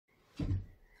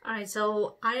Alright,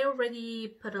 so I already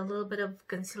put a little bit of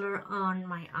concealer on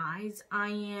my eyes.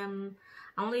 I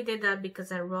only did that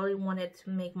because I really wanted to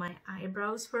make my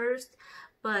eyebrows first.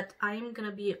 But I am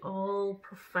gonna be all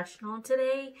professional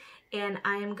today, and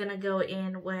I am gonna go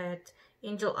in with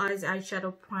Angel Eyes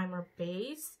Eyeshadow Primer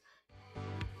Base.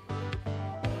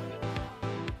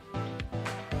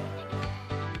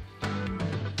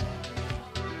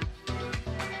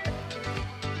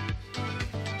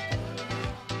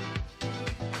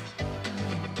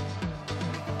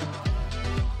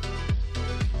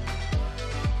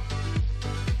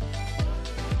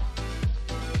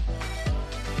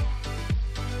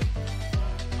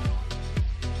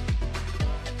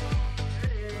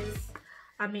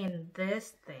 I mean,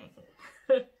 this thing,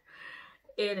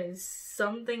 it is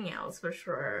something else for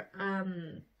sure.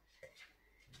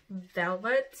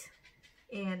 Velvet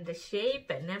and the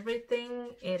shape and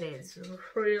everything, it is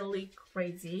really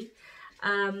crazy.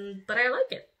 But I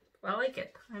like it. I like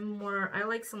it. I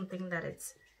like something that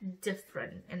it's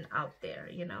different and out there,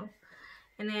 you know?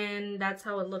 And then that's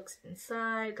how it looks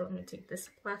inside. Let me take this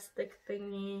plastic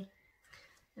thingy.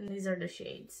 And these are the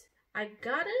shades. I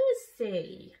gotta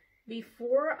say,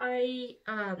 before I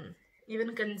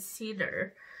even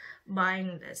consider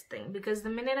buying this thing, because the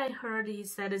minute I heard he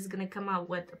said it's gonna come out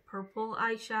with a purple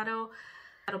eyeshadow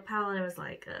palette, I was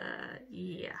like,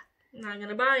 yeah, not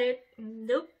gonna buy it.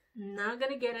 Nope, not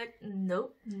gonna get it.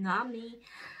 Nope, not me.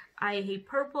 I hate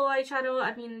purple eyeshadow.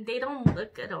 I mean, they don't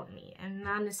look good on me, and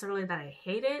not necessarily that I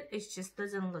hate it, it just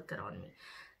doesn't look good on me.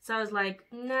 So I was like,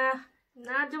 nah,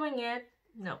 not doing it.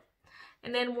 No.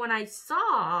 And then when I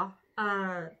saw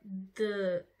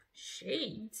the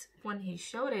shades, when he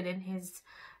showed it in his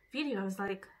video, I was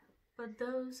like, but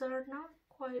those are not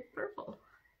quite purple.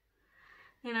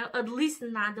 You know, at least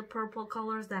not the purple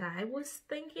colors that I was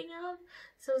thinking of.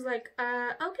 So I was like,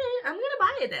 okay, I'm gonna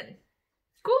buy it then.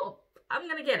 Cool, I'm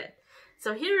gonna get it.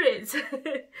 So here it is.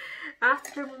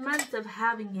 After months of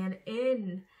having it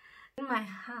in my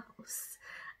house,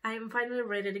 I am finally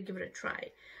ready to give it a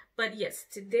try. But yes,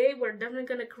 today we're definitely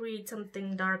gonna create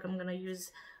something dark. I'm gonna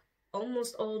use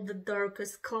almost all the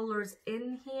darkest colors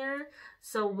in here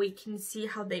so we can see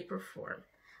how they perform.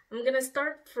 I'm gonna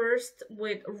start first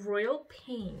with Royal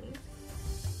Pain.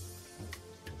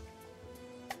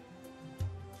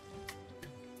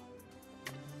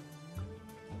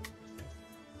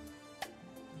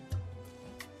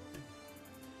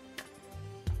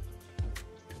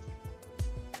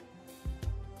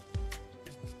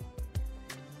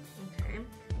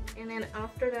 And then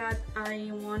after that,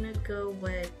 I want to go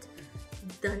with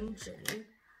Dungeon,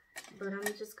 but I'm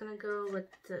just gonna go with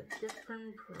a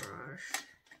different brush.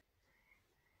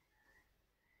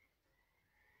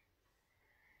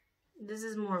 This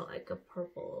is more like a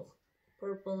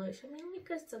purplish. I mean, like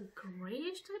it's a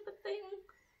grayish type of thing,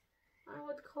 I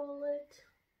would call it.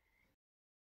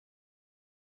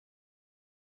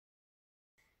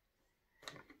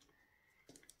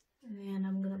 And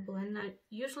I'm gonna blend that.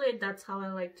 Usually that's how I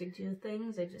like to do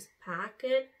things. I just pack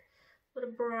it with a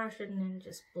brush and then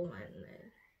just blend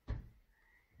it.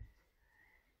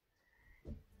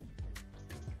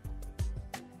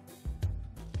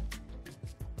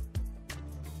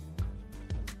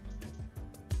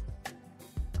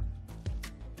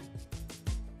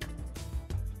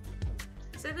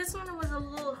 So this one was a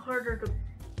little harder to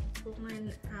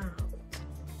blend out.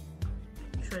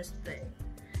 Interesting.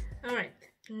 Alright.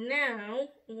 Now,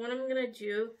 what I'm gonna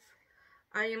do,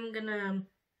 I am gonna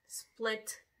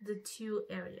split the two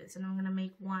areas, and I'm gonna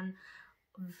make one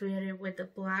very with the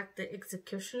black, the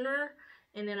Executioner,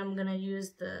 and then I'm gonna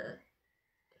use the,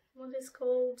 what is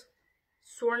called,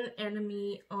 Sworn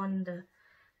Enemy on the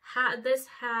this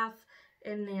half,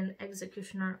 and then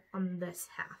Executioner on this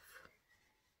half.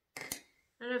 I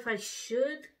don't know if I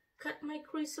should cut my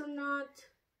crease or not,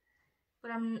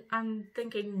 but I'm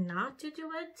thinking not to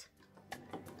do it.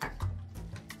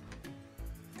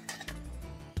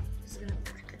 Just gonna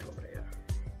pack it over there.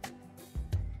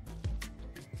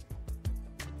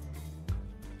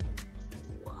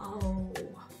 Whoa.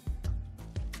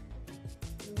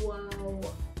 Whoa.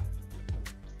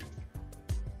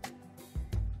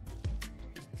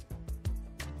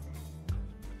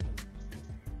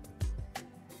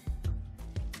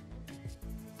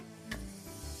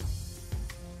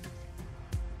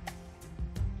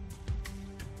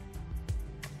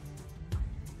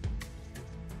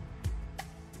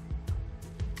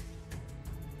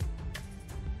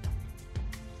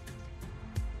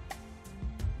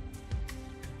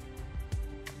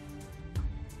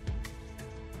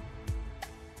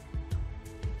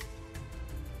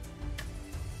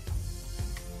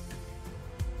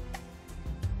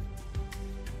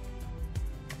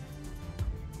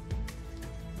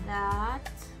 that.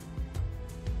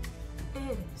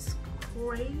 It is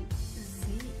crazy.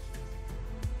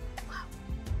 Wow.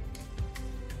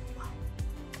 Wow.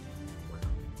 Wow.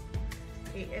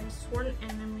 Okay, and Sworn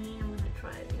Enemy. I'm gonna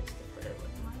try this to put it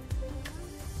with my finger.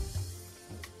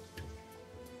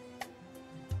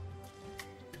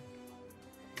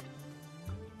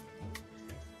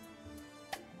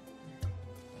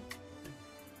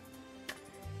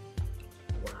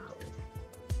 Wow.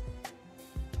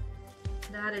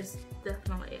 That is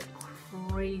definitely a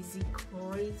crazy,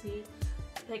 crazy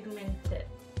pigmented.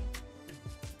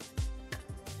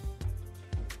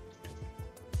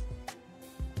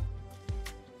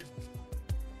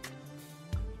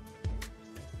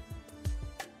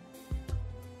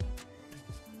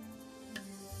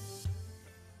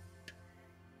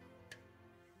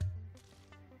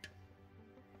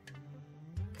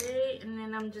 Okay, and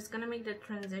then I'm just gonna make the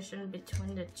transition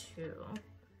between the two.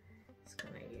 Just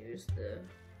gonna use the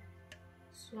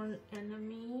Sworn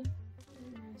Enemy.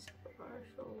 Nice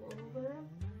brush all over.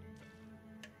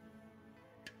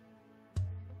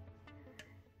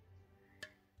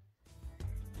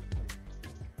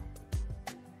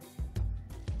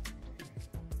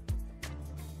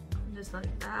 Just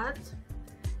like that.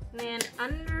 And then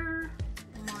under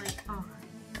my eye,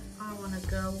 I want to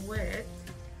go with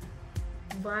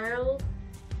Vile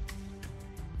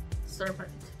Serpent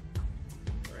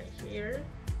right here.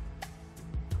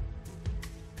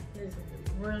 This is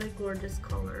a really gorgeous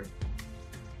color.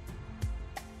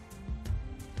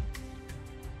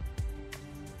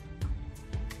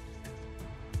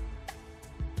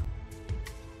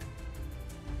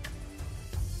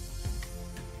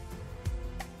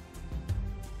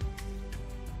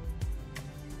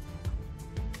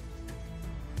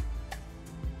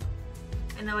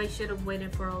 I know I should have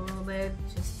waited for a little bit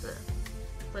just to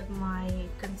put my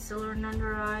concealer in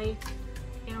under eye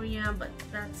area, but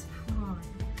that's fine.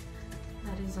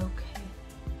 That is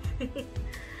okay.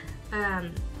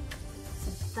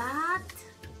 So that,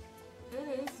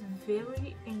 it is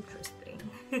very interesting.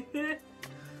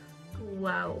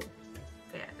 Wow.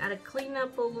 Okay, I gotta clean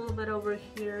up a little bit over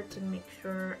here to make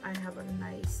sure I have a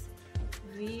nice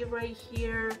V right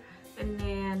here, and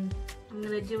then I'm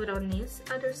gonna do it on this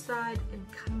other side and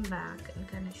come back and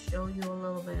kind of show you a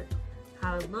little bit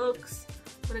how it looks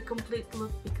with a complete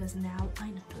look, because now I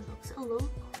know it looks a little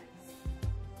crazy.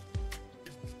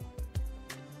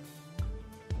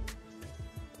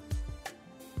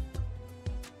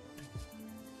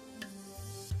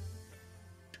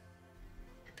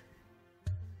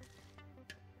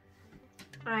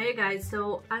 Alright guys,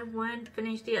 so I went,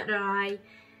 finished the other eye.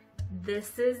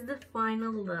 This is the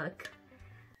final look.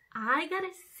 I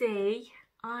gotta say,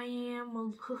 I am a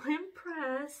little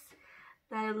impressed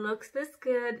that it looks this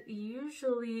good.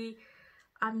 Usually,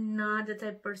 I'm not the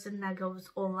type of person that goes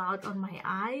all out on my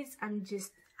eyes. I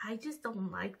just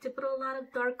don't like to put a lot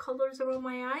of dark colors around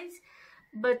my eyes.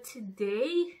 But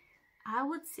today, I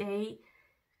would say,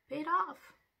 paid off.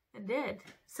 It did.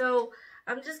 So,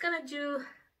 I'm just gonna do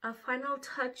a final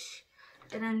touch,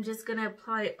 and I'm just gonna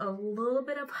apply a little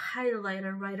bit of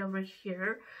highlighter right over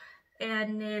here,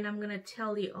 and then I'm gonna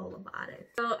tell you all about it.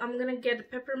 So I'm gonna get a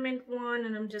peppermint one,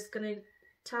 and I'm just gonna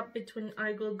tap between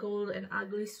Ugly Gold and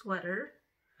Ugly Sweater,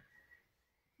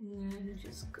 and then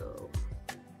just go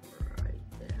right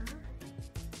there.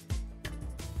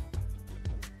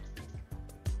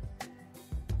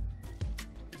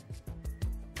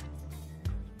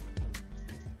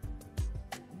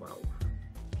 Wow.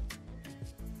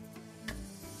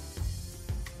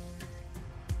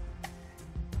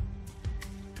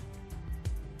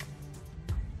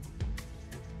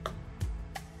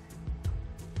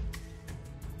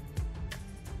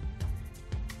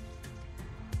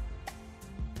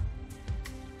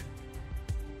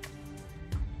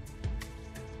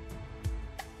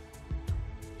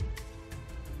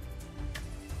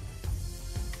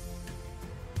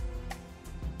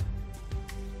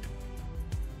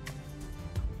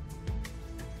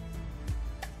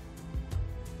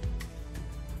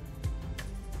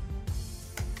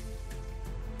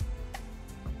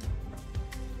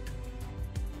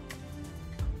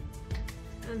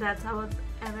 And that's how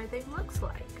everything looks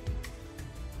like.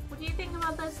 What do you think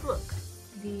about this look?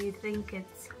 Do you think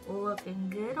it's looking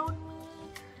good on me?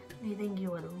 Do you think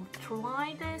you would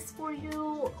try this for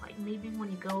you? Like maybe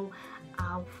when you go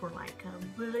out for like a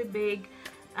really big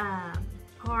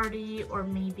party, or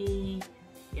maybe,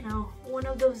 you know, one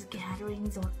of those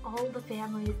gatherings or all the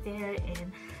family is there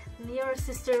and your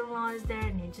sister-in-law is there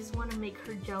and you just want to make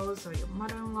her jealous, or your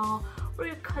mother-in-law, or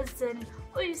your cousin,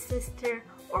 or your sister,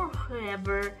 or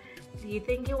whoever. Do you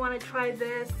think you want to try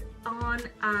this on?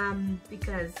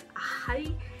 Because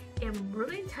I am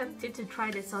really tempted to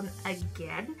try this on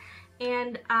again,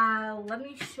 and let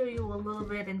me show you a little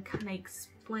bit and kind of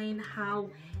explain how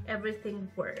everything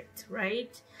worked,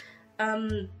 right?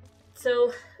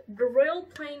 So the Royal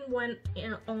Plain went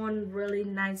on really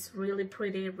nice, really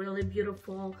pretty, really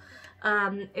beautiful.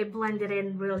 It blended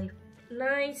in really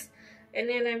nice. And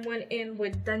then I went in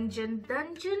with Dungeon.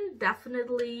 Dungeon,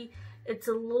 definitely, it's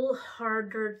a little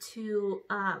harder to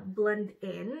blend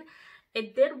in.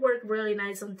 It did work really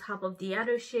nice on top of the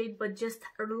other shade, but just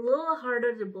a little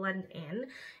harder to blend in.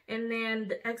 And then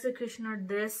the Executioner,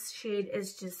 this shade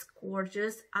is just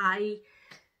gorgeous. I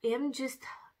am just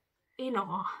in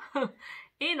awe.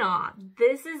 In awe.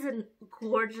 This is a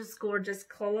gorgeous, gorgeous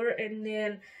color. And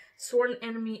then Sworn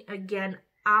Enemy, again,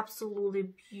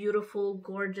 absolutely beautiful,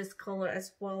 gorgeous color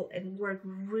as well, and worked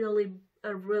really,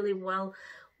 really well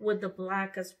with the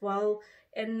black as well.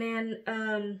 And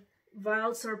then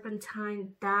Vile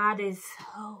Serpentine, that is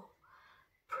so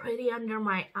pretty under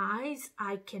my eyes.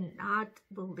 I cannot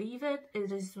believe it.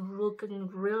 It is looking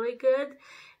really good.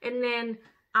 And then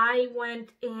I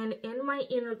went in my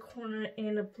inner corner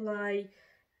and applied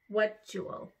Wet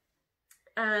Jewel.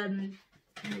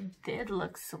 It did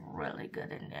look really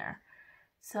good in there.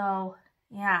 So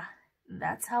yeah,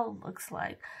 that's how it looks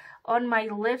like. On my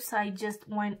lips, I just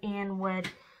went in with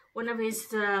one of his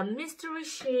mystery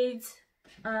shades,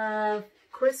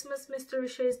 Christmas mystery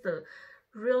shades, the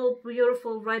real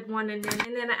beautiful red one, and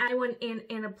then I went in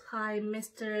and applied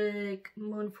Mystic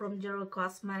Moon from Gerald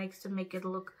Cosmetics to make it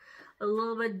look a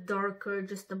little bit darker,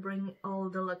 just to bring all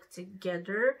the look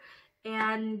together.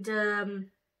 And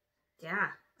yeah,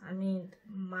 I mean,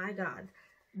 my god,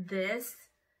 this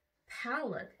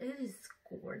palette, it is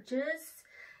gorgeous.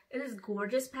 It is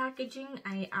gorgeous packaging.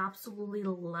 I absolutely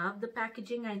love the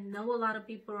packaging. I know a lot of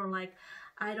people are like,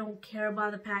 I don't care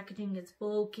about the packaging, it's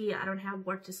bulky, I don't have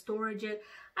where to storage it.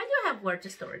 I do have where to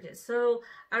storage it, so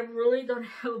I really don't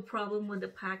have a problem with the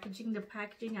packaging. The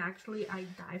packaging, actually, I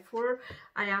die for.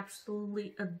 I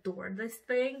absolutely adore this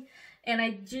thing, and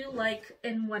I do like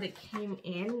in what it came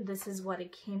in. This is what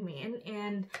it came in,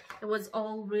 and it was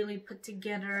all really put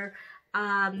together.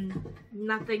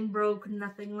 Nothing broke,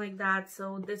 nothing like that,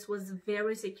 so this was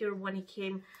very secure when it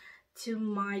came to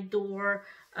my door.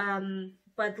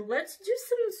 But let's do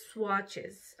some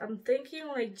swatches. I'm thinking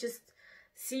like just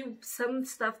see some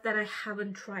stuff that I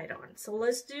haven't tried on. So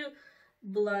let's do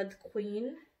Blood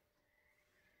Queen,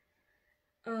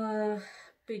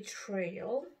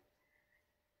 Betrayal,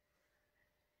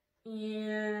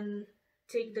 and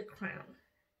Take the Crown.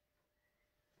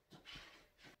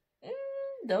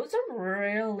 Those are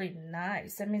really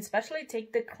nice. I mean, especially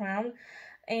Take the Crown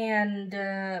and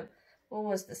what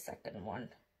was the second one?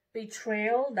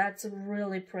 Betrayal. That's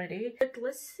really pretty. But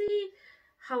let's see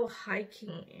how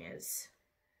Hiking is.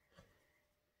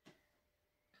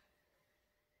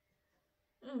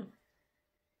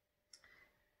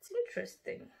 It's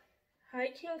interesting.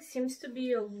 Hiking seems to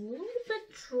be a little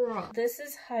bit dry. This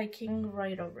is Hiking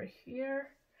right over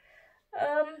here.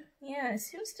 Yeah, it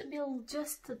seems to be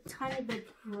just a tiny bit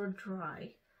more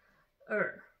dry.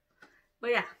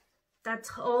 But yeah,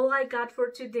 that's all I got for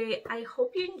today. I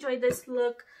hope you enjoyed this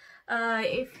look.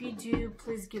 If you do,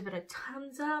 please give it a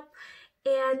thumbs up.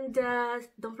 And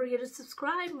don't forget to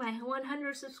subscribe. My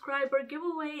 100 subscriber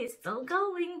giveaway is still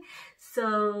going.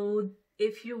 So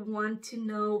if you want to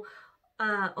know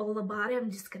all about it,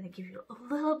 I'm just going to give you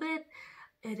a little bit.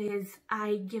 It is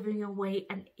giving away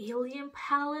an alien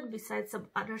palette besides some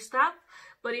other stuff.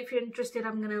 But if you're interested,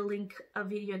 I'm going to link a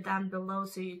video down below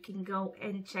so you can go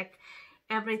and check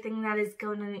everything that is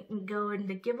going to go in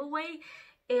the giveaway.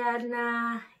 And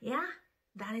yeah,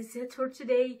 that is it for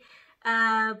today.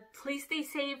 Please stay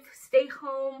safe, stay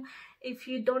home if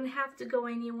you don't have to go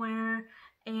anywhere.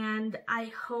 And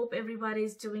I hope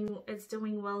everybody's doing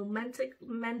well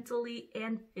mentally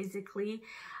and physically.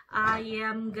 I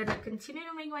am gonna continue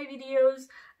to make my videos.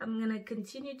 I'm gonna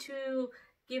continue to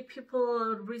give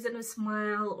people a reason to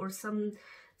smile or something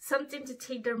to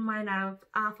take their mind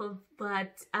off of.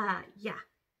 But yeah,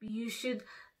 you should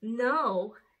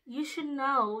know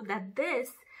that this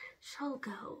shall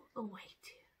go away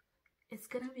too. It's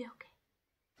gonna be okay.